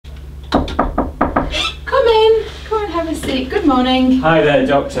have a seat. Good morning. Hi there,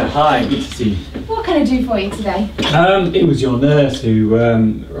 Doctor. Hi, good to see you. What can I do for you today? It was your nurse who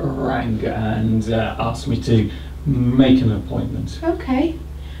rang and asked me to make an appointment. Okay.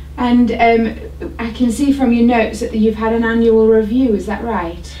 And I can see from your notes that you've had an annual review, is that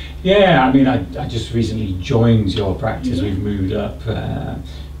right? Yeah, I mean, I just recently joined your practice. Yeah. We've moved up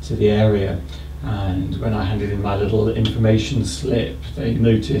to the area, and when I handed in my little information slip, they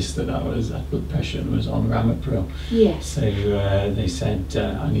noticed that I was at blood pressure and was on Ramipril. Yes. So they said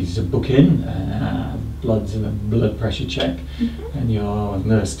I needed to book in bloods and a blood pressure check, and your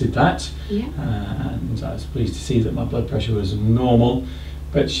nurse did that. Yeah. And I was pleased to see that my blood pressure was normal,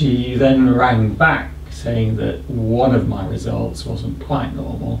 but she then rang back saying that one of my results wasn't quite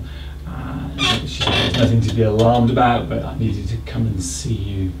normal. She said there's nothing to be alarmed about, but I needed to come and see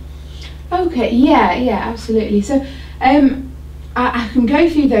you. Okay, yeah, absolutely. So I can go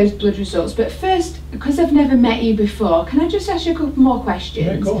through those blood results, but first, because I've never met you before, can I just ask you a couple more questions?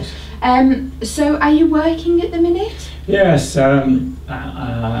 Yeah, of course. So are you working at the minute? Yes, I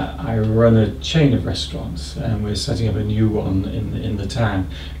run a chain of restaurants, and we're setting up a new one in the town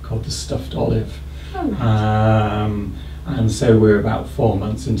called the Stuffed Olive. Oh, right. And so we're about 4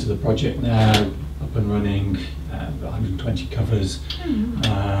 months into the project now, up and running, 120 covers.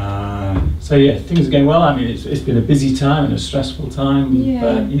 So yeah, things are going well. I mean, it's been a busy time and a stressful time,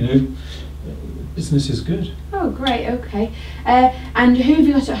 but you know, business is good. Oh, great. Okay. And who have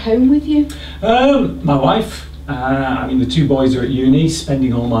you got at home with you? My wife. I mean, the two boys are at uni,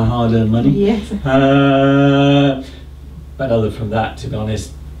 spending all my hard-earned money. Yes. But other from that, to be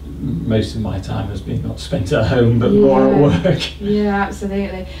honest, most of my time has been not spent at home, but more at work. Yeah,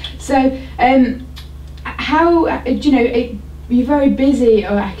 absolutely. So, how do you know? You're very busy,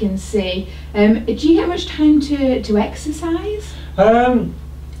 or I can see. Do you get much time to exercise? I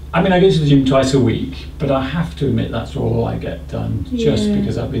mean, I go to the gym twice a week, but I have to admit that's all I get done, just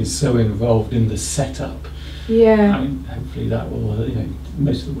because I've been so involved in the setup. Yeah. I mean, hopefully that will, you know,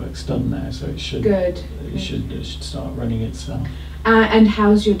 most of the work's done now, so it should. Good. It should start running itself. And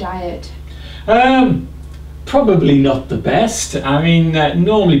how's your diet? Probably not the best. I mean,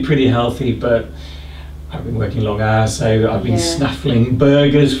 normally pretty healthy, but I've been working long hours, so I've been snaffling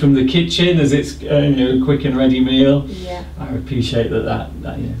burgers from the kitchen as it's you know, a quick and ready meal. Yeah. I appreciate that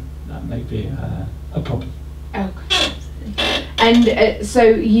may be a problem. Okay. And so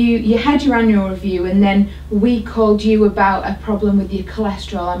you had your annual review, and then we called you about a problem with your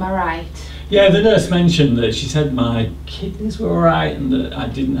cholesterol. Am I right? Yeah, the nurse mentioned that she said my kidneys were all right and that I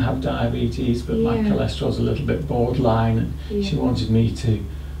didn't have diabetes, but my cholesterol's a little bit borderline, and she wanted me to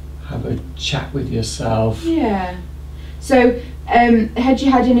have a chat with yourself. Yeah. So, had you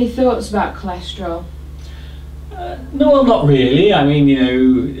had any thoughts about cholesterol? No, not really. I mean, you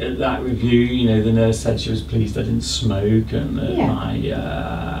know, at that review, you know, the nurse said she was pleased I didn't smoke and that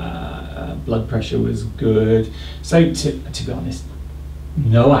my blood pressure was good. So, to be honest,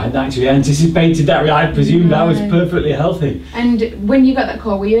 no, I hadn't actually anticipated that. I presumed I was perfectly healthy. And when you got that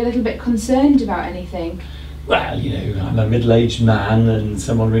call, were you a little bit concerned about anything? Well, you know, I'm a middle-aged man, and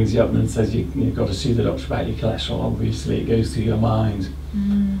someone rings you up and says you've got to see the doctor about your cholesterol. Obviously, it goes through your mind.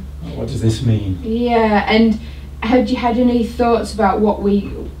 What does this mean? Yeah, and had you had any thoughts about what we're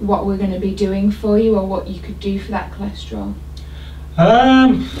going to be doing for you, or what you could do for that cholesterol?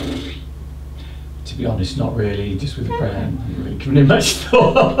 To be honest, not really. Just with the brain, I haven't really given it much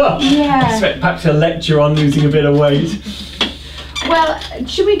thought. Yeah. I expect perhaps a lecture on losing a bit of weight. Well,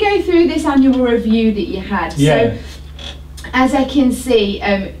 should we go through this annual review that you had? Yeah. So, as I can see,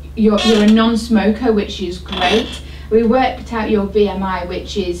 you're a non-smoker, which is great. We worked out your BMI,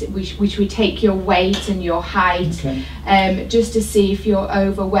 which we take your weight and your height, just to see if you're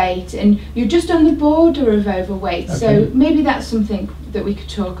overweight, and you're just on the border of overweight. Okay. So maybe that's something that we could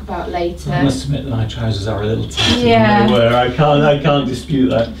talk about later. I must admit that my trousers are a little tighter than they were. I can't dispute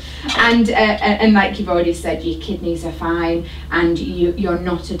that. And like you've already said, your kidneys are fine, and you're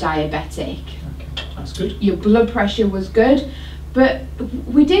not a diabetic. Okay, that's good. Your blood pressure was good. But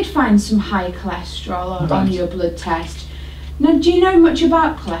we did find some high cholesterol on your blood test. Now, do you know much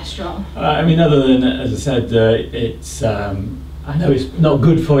about cholesterol? I mean, other than, as I said, it's, I know it's not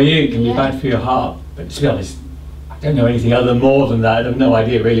good for you, it can be bad for your heart, but to be honest, I don't know anything more than that. I have no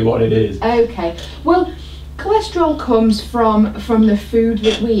idea really what it is. Okay, well, cholesterol comes from the food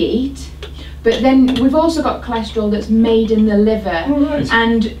that we eat, but then we've also got cholesterol that's made in the liver,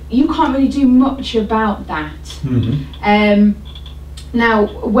 and you can't really do much about that. Now,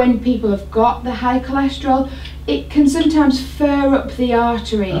 when people have got the high cholesterol, it can sometimes fur up the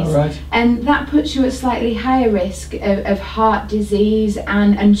arteries, and that puts you at slightly higher risk of heart disease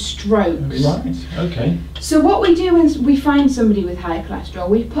and strokes. Right, okay. So what we do is we find somebody with high cholesterol,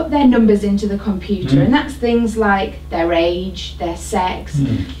 we put their numbers into the computer, and that's things like their age, their sex,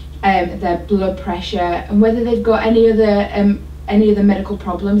 their blood pressure, and whether they've got any other medical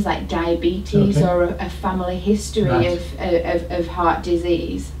problems like diabetes or a family history of heart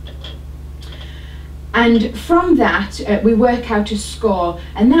disease. And from that, we work out a score,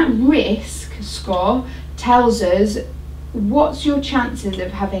 and that risk score tells us what's your chances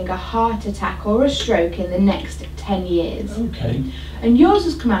of having a heart attack or a stroke in the next 10 years. Okay. And yours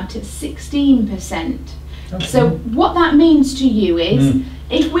has come out at 16%. Okay. So what that means to you is,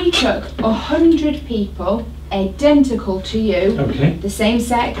 if we took 100 people identical to you, the same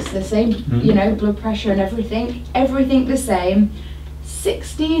sex, the same blood pressure and everything the same,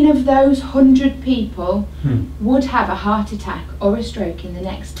 16 of those 100 people would have a heart attack or a stroke in the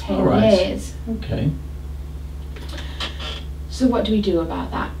next 10 years. Okay. So what do we do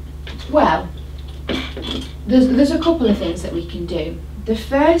about that? Well, there's a couple of things that we can do. The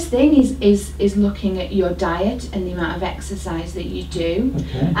first thing is looking at your diet and the amount of exercise that you do,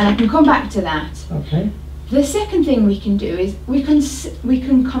 and I can come back to that. Okay. The second thing we can do is we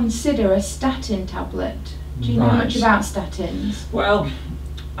can consider a statin tablet. Do you know much about statins? Well,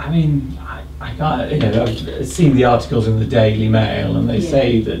 I mean, I can't, I've seen the articles in the Daily Mail, and they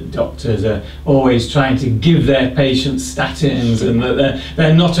say that doctors are always trying to give their patients statins, and that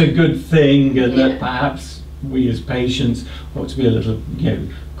they're not a good thing, and that perhaps we as patients ought to be a little,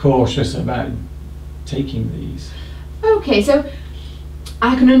 cautious about taking these. Okay, so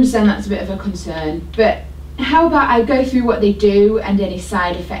I can understand that's a bit of a concern, but how about I go through what they do and any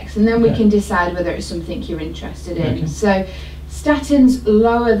side effects, and then we can decide whether it's something you're interested in. Okay. So statins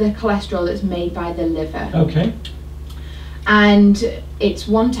lower the cholesterol that's made by the liver. Okay. And it's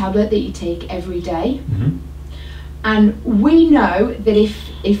one tablet that you take every day. And we know that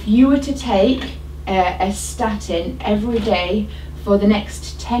if you were to take a statin every day for the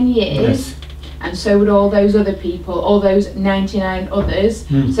next 10 years, and so would all those other people, all those 99 others.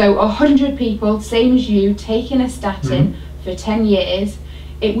 So 100 people, same as you, taking a statin for 10 years,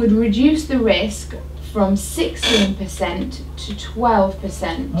 it would reduce the risk from 16% to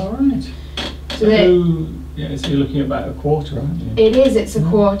 12%. All right. So you're looking at about a quarter, aren't you? It is, it's a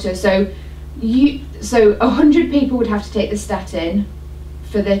quarter. So 100 people would have to take the statin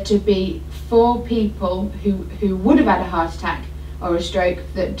for there to be 4 people who would have had a heart attack or a stroke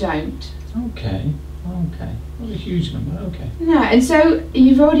that don't. Okay. Not a huge number. Okay. No, and so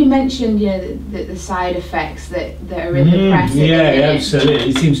you've already mentioned, the side effects that are in the press. Yeah, absolutely.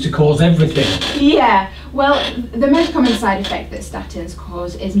 It seems to cause everything. Yeah. Well, the most common side effect that statins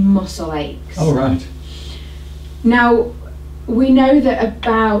cause is muscle aches. Oh, right. Now, we know that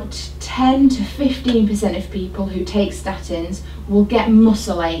about 10 to 15% of people who take statins will get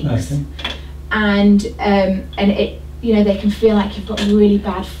muscle aches, and it. They can feel like you've got a really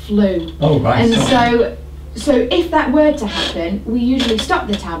bad flu. Oh, right. And so if that were to happen, we usually stop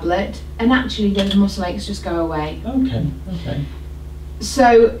the tablet, and actually those muscle aches just go away. Okay.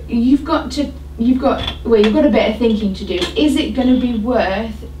 So you've got a bit of thinking to do. Is it going to be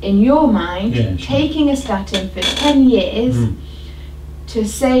worth, in your mind, taking a statin for 10 years to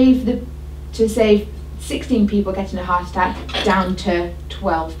save 16 people getting a heart attack down to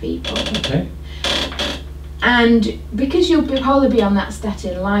 12 people? Okay. And because you'll probably be on that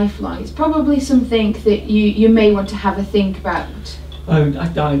statin lifelong, it's probably something that you may want to have a think about. I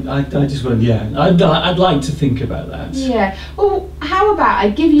just want, I'd like to think about that. Yeah. Well, how about I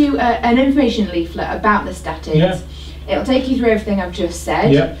give you an information leaflet about the statins. Yeah. It'll take you through everything I've just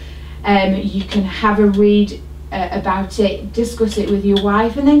said. Yeah. You can have a read about it, discuss it with your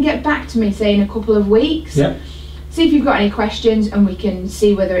wife, and then get back to me, say, in a couple of weeks. Yeah. See if you've got any questions, and we can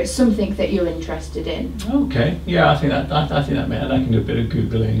see whether it's something that you're interested in. Okay. Yeah, I think that may. I can do a bit of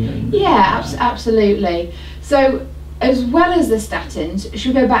googling. And, absolutely. So, as well as the statins,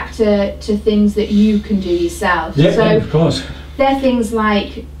 should we go back to things that you can do yourself? Yeah, of course. They're things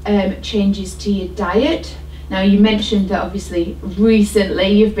like changes to your diet. Now, you mentioned that obviously recently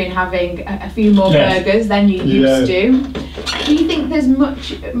you've been having a few more burgers than you used to. Do you think there's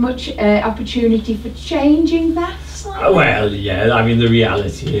much opportunity for changing that? Well, yeah. I mean, the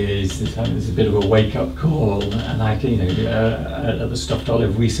reality is there's a bit of a wake-up call, and I can, at the Stuffed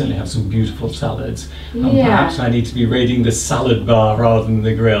Olive recently have some beautiful salads, and perhaps I need to be raiding the salad bar rather than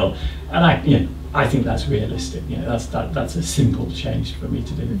the grill. And I think that's realistic. You know, that's a simple change for me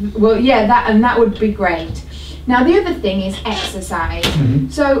to do. Well, yeah, that would be great. Now the other thing is exercise.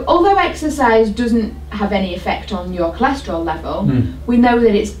 So although exercise doesn't have any effect on your cholesterol level, we know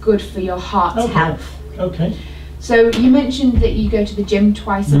that it's good for your heart's health. Okay. So you mentioned that you go to the gym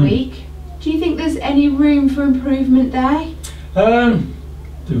twice a week. Do you think there's any room for improvement there?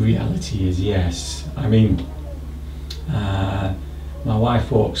 The reality is yes. I mean, my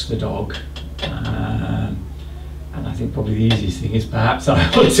wife walks the dog, and I think probably the easiest thing is perhaps I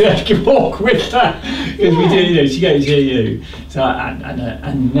ought to walk with her, because we do, you know, she goes, you. So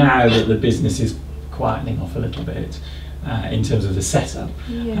and now that the business is quietening off a little bit in terms of the setup,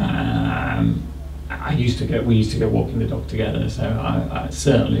 we used to go walking the dog together. So I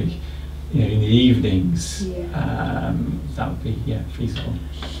certainly, you know, in the evenings, that would be feasible.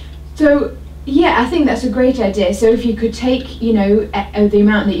 So yeah, I think that's a great idea. So if you could take, you know, the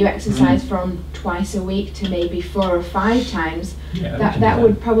amount that you exercise from twice a week to maybe 4 or 5 times, that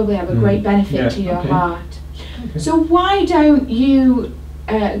would probably have a great benefit to your heart. Okay. So why don't you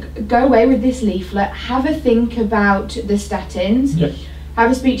go away with this leaflet, have a think about the statins,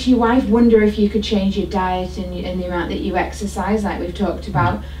 have a speak to your wife, wonder if you could change your diet and the amount that you exercise, like we've talked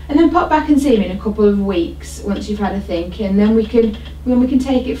about, and then pop back and see me in a couple of weeks once you've had a think, and then we can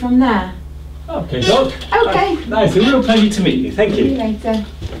take it from there. Okay, Doc. Okay. Nice, a real pleasure to meet you. Thank you. See you later.